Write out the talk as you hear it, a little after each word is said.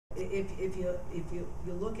if you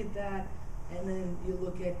look at that, and then you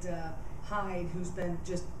look at Hyde, who's been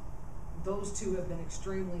just, those two have been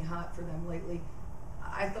extremely hot for them lately.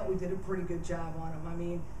 I thought we did a pretty good job on him. I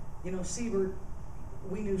mean, you know, Siebert,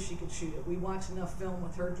 we knew she could shoot it. We watched enough film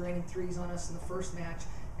with her draining threes on us in the first match,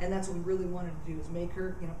 and that's what we really wanted to do, is make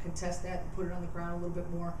her, you know, contest that and put it on the ground a little bit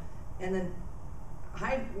more. And then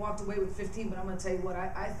Hyde walked away with 15, but I'm going to tell you what,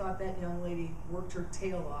 I thought that young lady worked her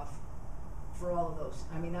tail off for all of those.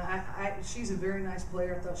 I mean, she's a very nice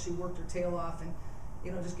player. I thought she worked her tail off, and,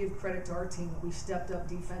 you know, just give credit to our team that we stepped up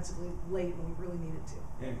defensively late when we really needed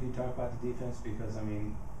to. And can you talk about the defense? Because, I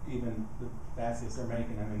mean, even the baskets they're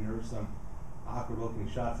making, I mean, there were some awkward-looking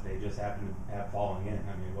shots they just happened to have falling in.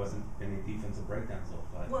 I mean, it wasn't any defensive breakdowns,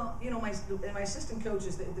 though. Well, you know, my assistant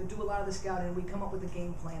coaches, they do a lot of the scouting, and we come up with a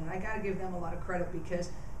game plan. And I got to give them a lot of credit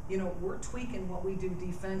because, you know, we're tweaking what we do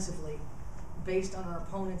defensively based on our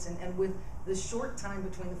opponents. And with the short time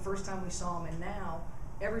between the first time we saw them and now,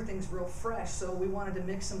 everything's real fresh. So we wanted to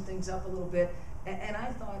mix some things up a little bit. And I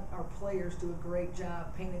thought our players do a great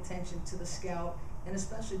job paying attention to the scout, and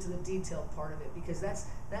especially to the detailed part of it, because that's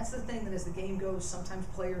the thing that as the game goes, sometimes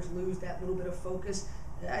players lose that little bit of focus.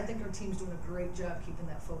 I think our team's doing a great job keeping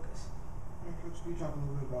that focus. Coach, can you talk a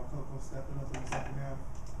little bit about Coco stepping up in the second half?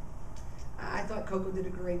 I thought Coco did a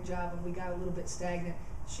great job, and we got a little bit stagnant.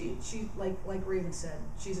 She like Raven said,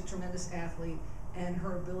 she's a tremendous athlete, and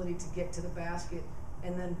her ability to get to the basket,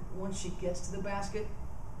 and then once she gets to the basket,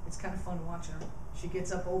 it's kind of fun watching her. She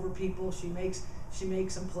gets up over people. She makes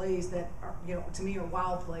some plays that are, you know, to me are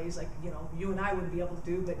wow plays, like, you know, you and I wouldn't be able to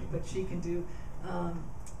do, but she can do.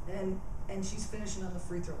 And she's finishing on the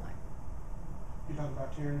free throw line. You talked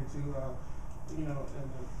about Tierney too. You know, in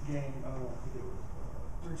the game, I think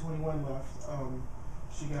it was 3:21 left.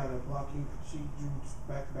 She got a blocking. She drew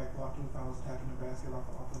back-to-back blocking fouls, attacking the basket off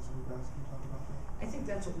of offensive rebounds. Can you talk about that? I think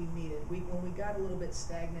that's what we needed. When we got a little bit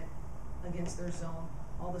stagnant against their zone,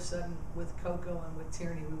 all of a sudden with Coco and with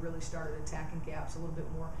Tierney, we really started attacking gaps a little bit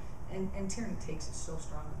more. And Tierney takes it so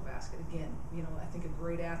strong to the basket. Again, you know, I think a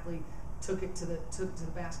great athlete, took to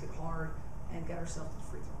the basket hard and got herself to the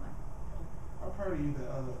free throw line. How proud are you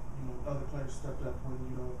that other players stepped up when,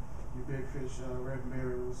 you know, your big fish, Red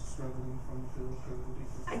Mary, was struggling from the field because of the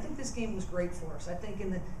defense? I think this game was great for us. I think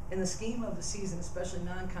in the scheme of the season, especially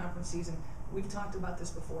non-conference season, we've talked about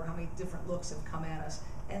this before, how many different looks have come at us.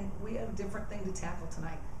 And we had a different thing to tackle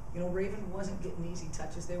tonight. You know, Raven wasn't getting easy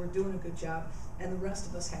touches. They were doing a good job, and the rest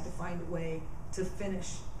of us had to find a way to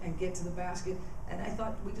finish and get to the basket. And I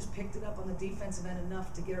thought we just picked it up on the defensive end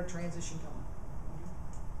enough to get our transition going.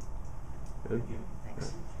 Thank you.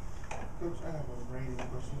 Thanks. Coach, I have a rating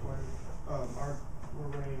question for you. We're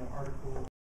running an article